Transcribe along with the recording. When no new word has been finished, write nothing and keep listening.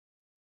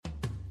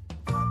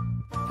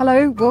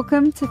Hello,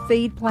 welcome to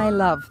Feed, Play,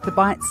 Love, the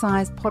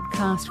bite-sized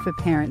podcast for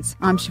parents.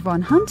 I'm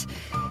Siobhan Hunt.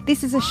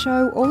 This is a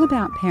show all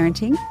about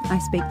parenting. I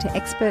speak to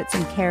experts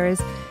and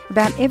carers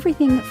about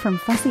everything from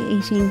fussy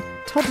eating,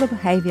 toddler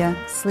behaviour,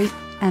 sleep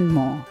and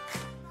more.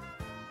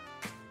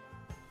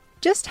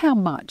 Just how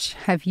much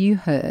have you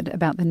heard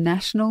about the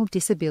National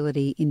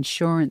Disability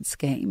Insurance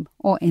Scheme,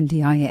 or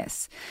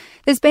NDIS?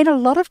 There's been a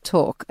lot of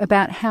talk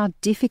about how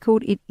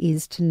difficult it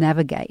is to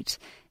navigate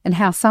and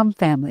how some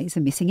families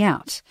are missing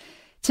out.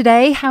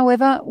 Today,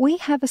 however, we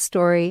have a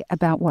story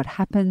about what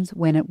happens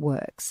when it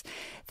works.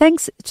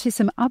 Thanks to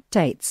some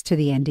updates to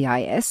the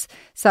NDIS,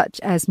 such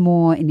as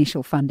more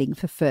initial funding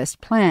for first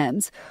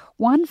plans,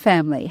 one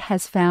family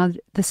has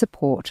found the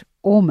support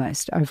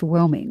almost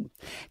overwhelming.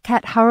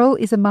 Kat Hurrell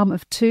is a mum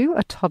of two,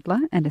 a toddler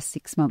and a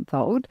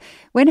 6-month-old.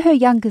 When her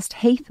youngest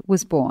Heath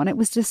was born, it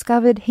was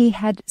discovered he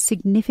had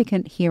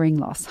significant hearing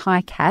loss.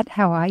 Hi, Kat,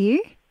 how are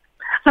you?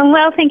 I'm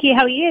well, thank you.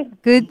 How are you?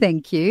 Good,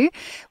 thank you.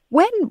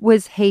 When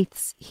was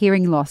Heath's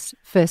hearing loss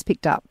first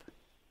picked up?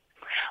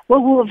 Well,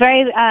 we were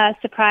very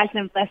surprised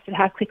and blessed at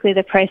how quickly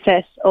the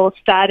process all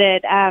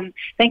started.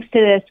 Thanks to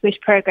the Swish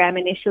program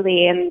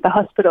initially in the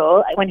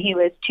hospital, when he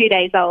was 2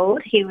 days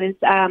old, he was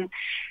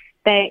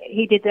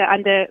he did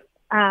the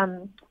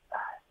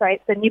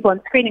it's the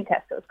newborn screening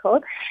test it was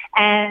called,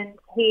 and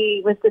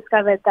he was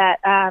discovered that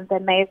there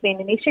may have been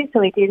an issue,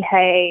 so we did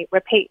a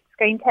repeat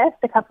screen test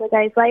a couple of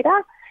days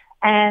later.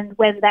 And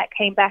when that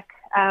came back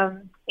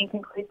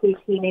inconclusive,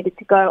 he needed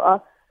to go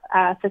off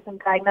for some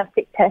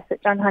diagnostic tests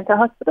at John Hunter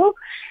Hospital.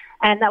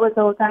 And that was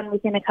all done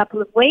within a couple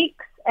of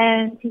weeks.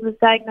 And he was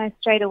diagnosed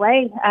straight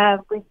away by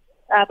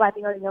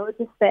the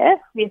audiologist there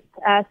with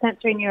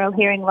sensorineural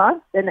hearing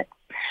loss. And it's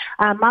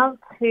mild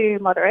to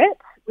moderate,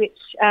 which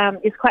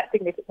is quite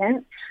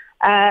significant.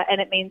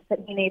 And it means that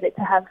he needed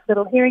to have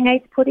little hearing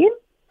aids put in.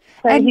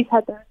 So he's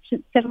had them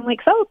since 7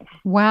 weeks old.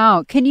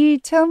 Wow. Can you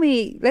tell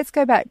me, let's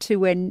go back to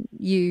when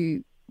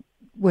you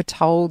were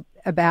told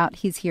about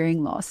his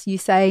hearing loss. You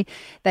say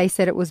they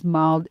said it was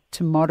mild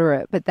to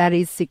moderate, but that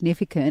is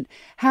significant.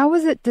 How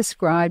was it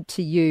described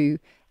to you,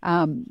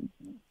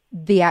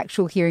 the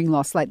actual hearing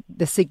loss, like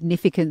the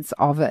significance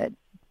of it?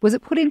 Was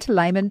it put into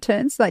layman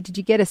terms? Like, did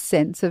you get a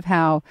sense of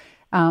how,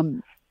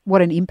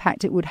 what an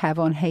impact it would have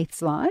on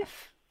Heath's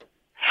life?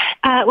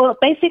 Well,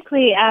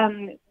 basically,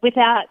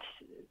 without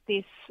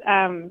this,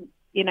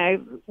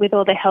 with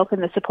all the help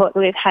and the support that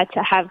we've had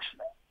to have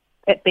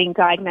it being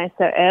diagnosed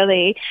so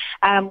early,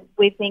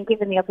 we've been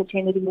given the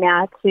opportunity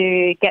now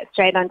to get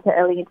straight onto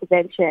early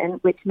intervention,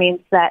 which means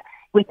that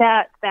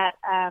without that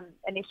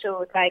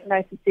initial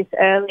diagnosis this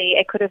early,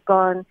 it could have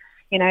gone,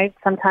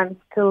 sometimes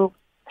till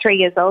 3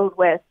 years old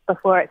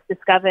before it's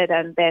discovered,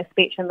 and their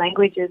speech and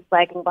language is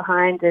lagging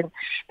behind, and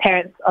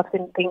parents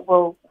often think,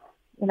 well,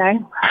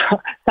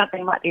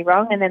 something might be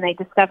wrong, and then they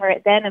discover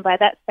it then, and by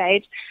that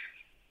stage,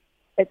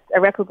 it's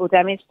irreparable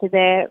damage to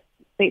their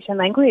speech and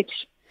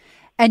language.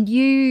 And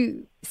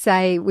you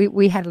say,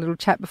 we had a little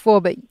chat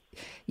before, but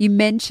you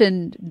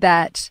mentioned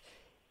that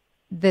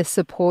the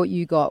support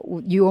you got,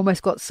 you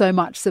almost got so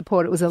much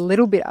support, it was a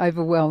little bit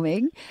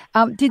overwhelming.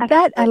 Did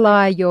that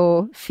allay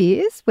your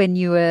fears when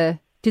you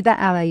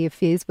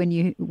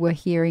were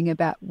hearing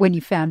about, when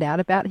you found out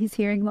about his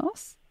hearing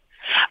loss?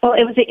 Well,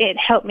 it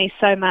helped me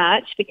so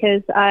much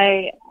because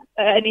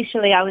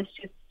initially I was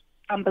just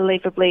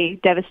unbelievably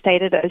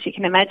devastated, as you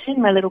can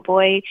imagine. My little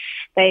boy,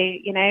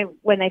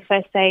 when they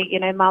first say,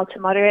 mild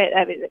to moderate,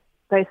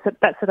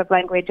 that sort of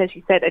language, as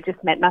you said, it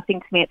just meant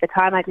nothing to me at the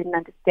time. I didn't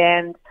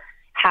understand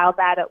how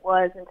bad it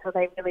was until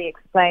they really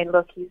explained,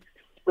 look,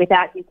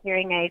 without his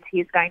hearing aids,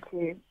 he's going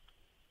to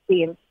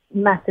be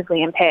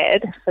massively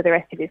impaired for the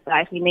rest of his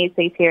life. He needs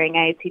these hearing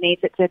aids. He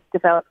needs it to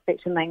develop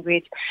speech and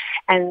language.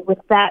 And with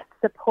that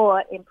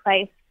support in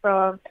place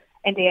from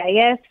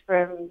NDIS,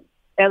 from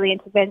early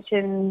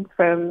intervention,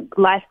 from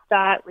Life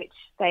Start, which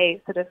they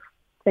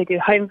do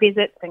home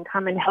visits and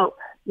come and help,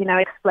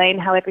 explain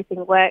how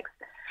everything works.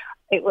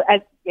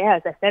 As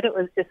I said, it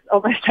was just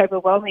almost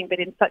overwhelming, but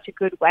in such a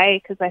good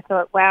way, because I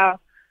thought, wow,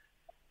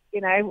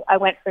 I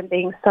went from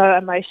being so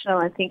emotional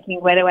and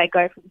thinking, where do I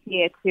go from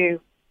here,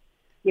 to,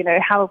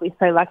 how are we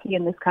so lucky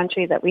in this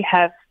country that we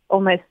have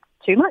almost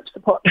too much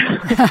support.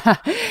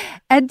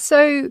 And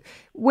so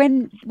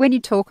when you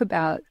talk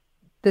about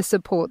the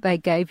support they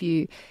gave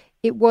you,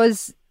 it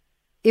was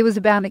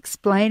about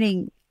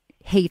explaining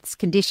Heath's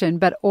condition,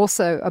 but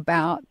also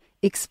about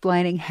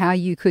explaining how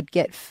you could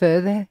get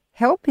further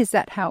help. Is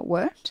that how it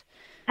worked?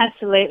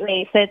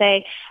 Absolutely. So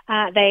they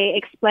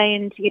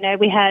explained,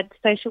 we had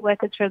social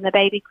workers from the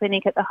baby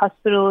clinic at the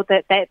hospital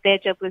that their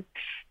job was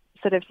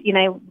sort of,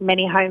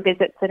 many home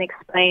visits, and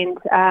explained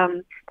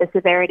the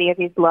severity of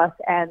his loss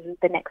and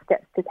the next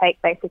steps to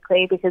take,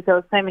 basically, because there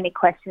were so many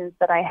questions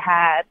that I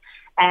had,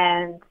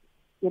 and,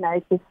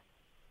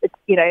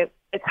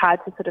 it's hard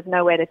to sort of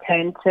know where to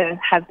turn to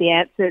have the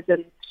answers.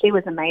 And she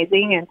was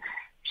amazing, and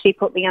she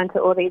put me onto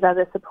all these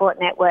other support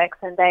networks,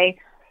 and they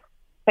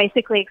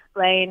basically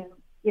explained,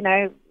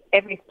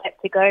 every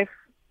step to go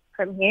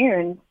from here.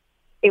 And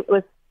it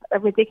was a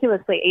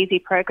ridiculously easy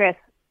progress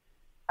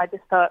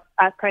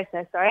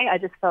I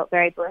just felt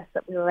very blessed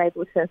that we were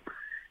able to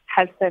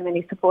have so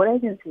many support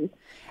agencies.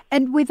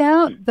 And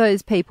without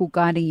those people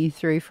guiding you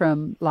through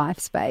from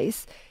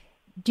LifeSpace,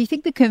 do you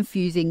think the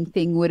confusing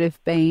thing would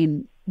have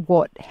been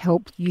what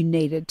help you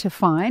needed to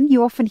find?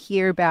 You often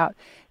hear about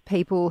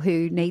people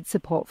who need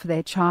support for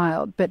their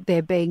child, but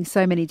there being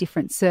so many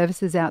different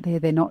services out there,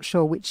 they're not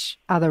sure which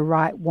are the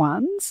right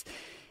ones.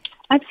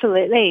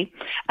 Absolutely.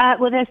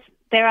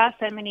 There are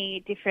so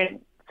many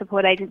different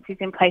support agencies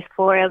in place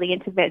for early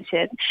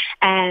intervention,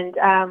 and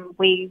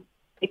we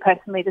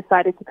personally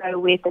decided to go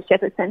with the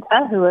Shepherd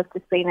Centre, who have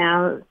just been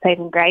our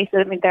saving grace.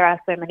 I mean, there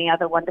are so many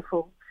other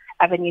wonderful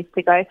avenues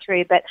to go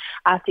through, but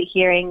after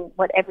hearing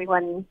what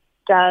everyone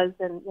does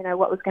and, you know,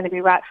 what was going to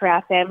be right for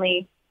our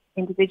family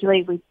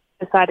individually, we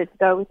decided to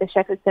go with the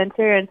Shepherd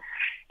Centre, and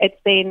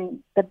it's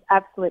been the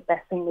absolute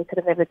best thing we could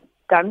have ever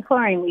done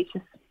for him. We're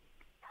just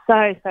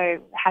so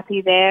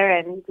happy there,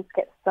 and you just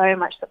get so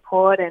much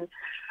support and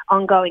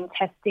ongoing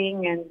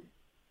testing and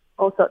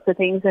all sorts of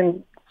things,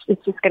 and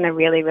it's just going to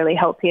really, really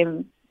help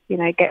him, you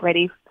know, get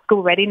ready,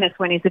 school readiness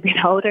when he's a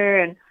bit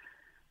older.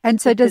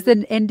 And so does the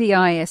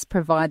NDIS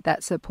provide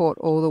that support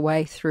all the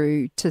way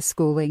through to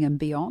schooling and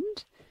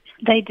beyond?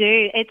 They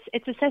do.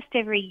 It's assessed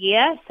every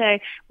year, so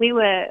we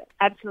were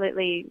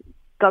absolutely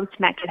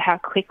gobsmacked at how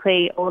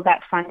quickly all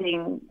that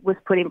funding was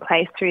put in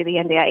place through the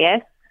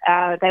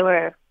NDIS. They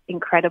were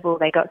incredible.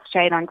 They got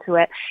straight onto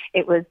it.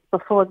 It was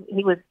before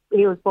he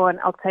was born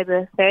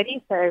October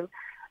 30, so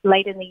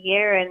late in the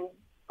year, and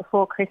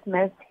before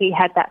Christmas he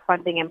had that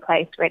funding in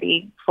place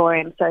ready for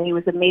him. So he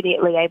was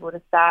immediately able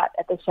to start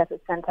at the Shepherd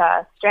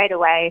Centre straight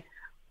away.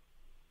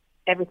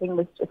 Everything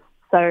was just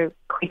so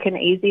quick and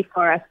easy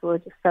for us. We were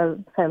just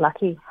so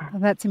lucky.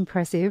 Well, that's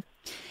impressive.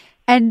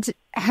 And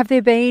have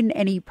there been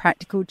any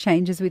practical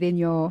changes within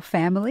your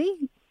family?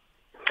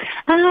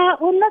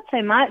 Well, not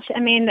so much. I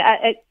mean,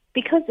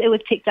 because it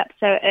was picked up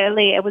so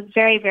early, it was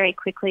very, very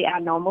quickly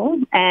our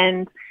normal.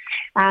 And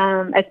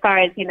as far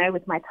as, you know,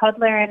 with my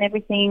toddler and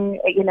everything,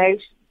 you know,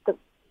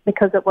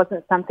 because it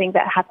wasn't something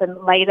that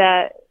happened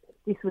later,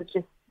 this was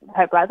just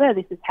her brother.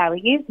 This is how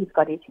he is. He's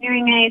got his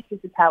hearing aids.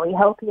 This is how we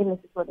help him. This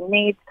is what he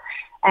needs.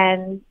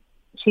 And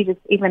she just,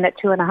 even at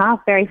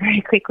 2.5, very,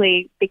 very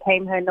quickly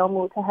became her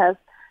normal to have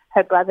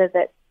her brother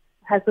that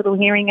has little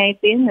hearing aids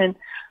in. And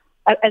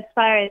as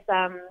far as,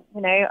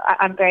 you know,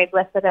 I'm very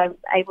blessed that I'm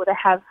able to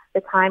have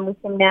the time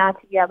with him now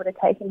to be able to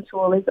take him to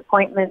all his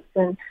appointments.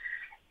 And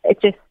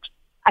it just,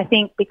 I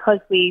think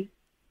because we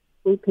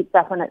picked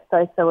up on it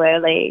so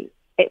early,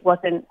 it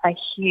wasn't a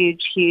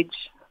huge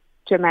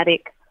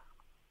dramatic,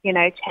 you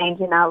know, change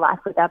in our life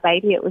with our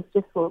baby. It was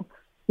just, well,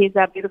 here's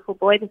our beautiful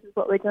boy. This is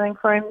what we're doing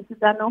for him. This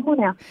is our normal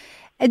now.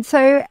 And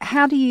so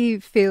how do you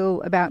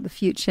feel about the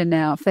future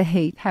now for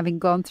Heath, having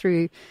gone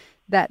through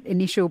that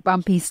initial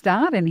bumpy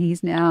start and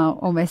he's now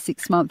almost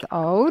 6 months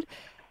old?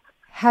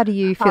 How do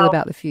you feel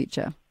about the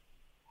future?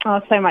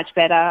 Oh, so much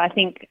better. I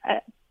think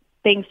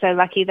being so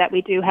lucky that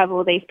we do have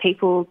all these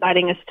people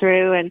guiding us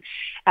through, and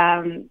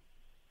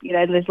you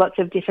know, there's lots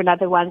of different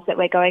other ones that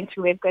we're going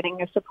through. We're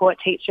getting a support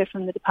teacher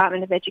from the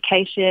Department of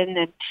Education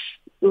and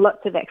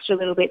lots of extra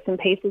little bits and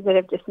pieces that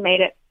have just made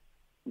it,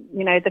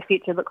 you know, the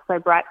future looks so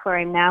bright for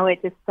him now. We're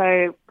just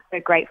so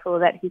grateful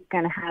that he's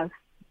going to have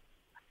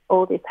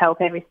all this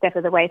help every step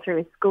of the way through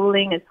his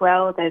schooling as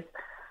well. And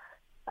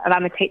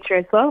I'm a teacher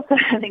as well, so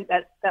I think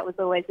that was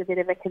always a bit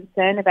of a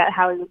concern about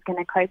how he was going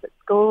to cope at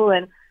school,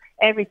 and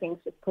everything's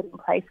just put in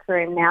place for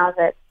him now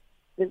that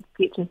the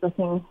future's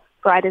looking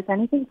bright as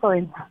anything for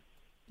him.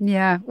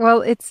 Yeah,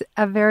 well, it's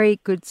a very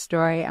good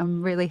story.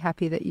 I'm really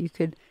happy that you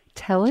could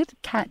tell it.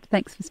 Kat,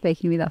 thanks for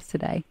speaking with us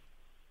today.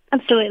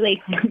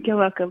 Absolutely. You're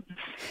welcome.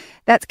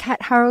 That's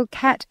Kat Hurrell.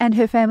 Kat and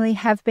her family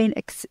have been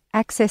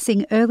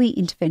accessing early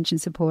intervention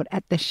support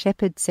at the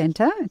Shepherd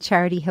Centre, a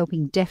charity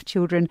helping deaf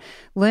children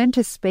learn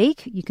to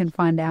speak. You can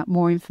find out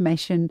more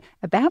information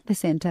about the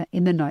centre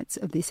in the notes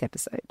of this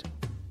episode.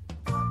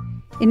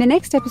 In the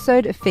next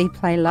episode of Feed,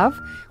 Play, Love,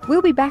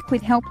 we'll be back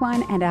with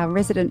Helpline and our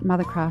resident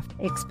Mothercraft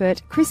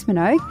expert, Chris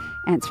Minogue,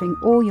 answering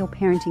all your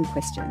parenting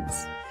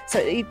questions. So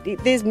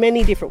there's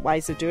many different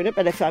ways of doing it,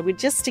 but if I would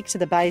just stick to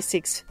the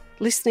basics,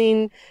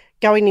 listening,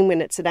 going in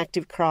when it's an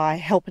active cry,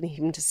 helping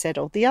him to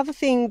settle. The other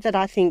thing that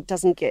I think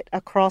doesn't get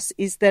across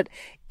is that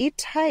it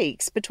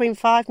takes between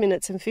 5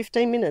 minutes and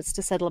 15 minutes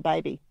to settle a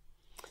baby.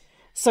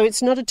 So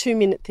it's not a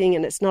 2-minute thing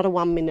and it's not a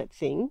 1-minute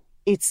thing.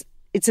 It's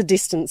a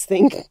distance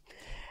thing.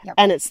 Yep.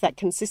 And it's that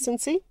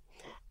consistency.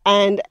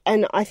 And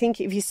I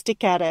think if you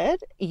stick at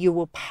it, it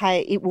will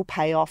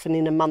pay off, and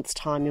in a month's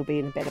time you'll be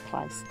in a better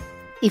place.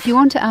 If you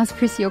want to ask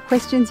Chris your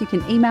questions, you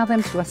can email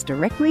them to us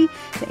directly.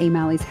 The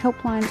email is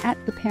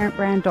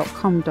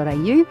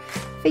helpline@theparentbrand.com.au.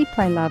 Feed,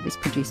 Play, Love is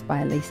produced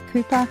by Elise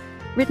Cooper,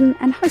 written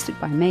and hosted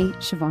by me,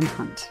 Siobhan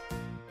Hunt.